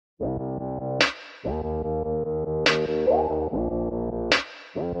She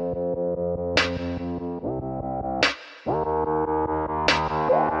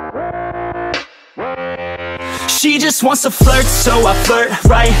just wants to flirt, so I flirt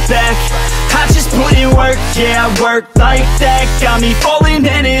right back. I just put in work, yeah, I work like that. Got me falling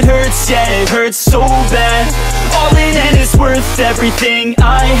and it hurts, yeah, it hurts so bad. All in and it's worth everything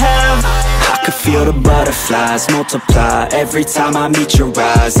I have. I could feel the butterflies multiply every time I meet your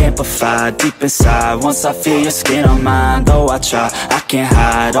eyes. Amplify deep inside once I feel your skin on mine. Though I try, I can't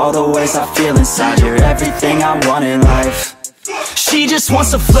hide all the ways I feel inside. You're everything I want in life. She just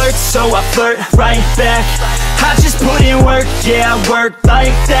wants to flirt, so I flirt right back. I just put in work, yeah, I work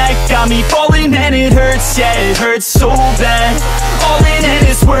like that. Got me falling and it hurts, yeah, it hurts so bad. All in and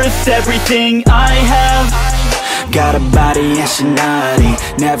it's worth everything I have. Got a body and she naughty,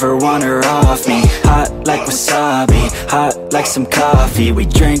 never want her off me. Hot like wasabi, hot like some coffee. We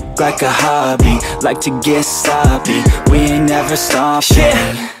drink like a hobby, like to get sloppy. We ain't never stopping.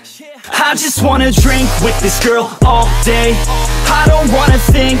 Yeah. I just wanna drink with this girl all day. I don't wanna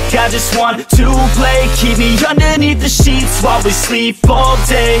think, I just want to play. Keep me underneath the sheets while we sleep all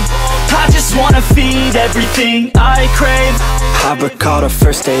day. I just wanna feed everything I crave. I recall the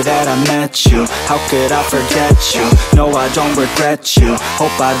first day that I met you. How could I forget you? No, I don't regret you.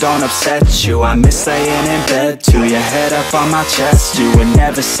 Hope I don't upset you. I miss laying in bed too. Your head up on my chest, you would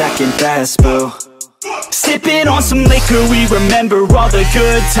never second best, boo. Sipping on some liquor, we remember all the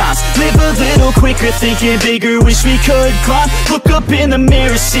good times. Live a little quicker, thinking bigger, wish we could climb. Look up in the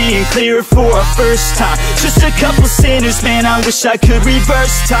mirror, seeing clearer for our first time. Just a couple sinners, man, I wish I could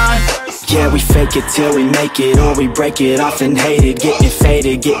reverse time. Yeah, we fake it till we make it, or we break it off and hate it. Getting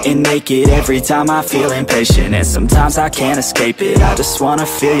faded, getting naked, every time I feel impatient. And sometimes I can't escape it, I just wanna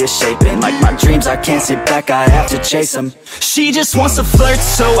feel you shaping. Like my dreams, I can't sit back, I have to chase them. She just wants to flirt,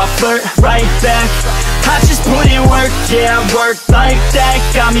 so I flirt right back. I just put in work, yeah, I work like that.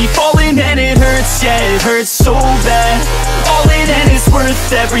 Got me falling and it hurts, yeah, it hurts so bad. All in and it's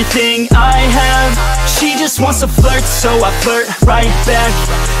worth everything I have. She just wants to flirt, so I flirt right back.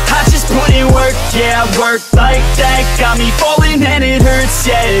 I just put in work, yeah, I work like that. Got me falling and it hurts,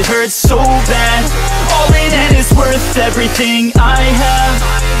 yeah, it hurts so bad. All in and it's worth everything I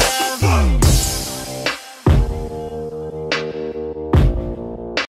have.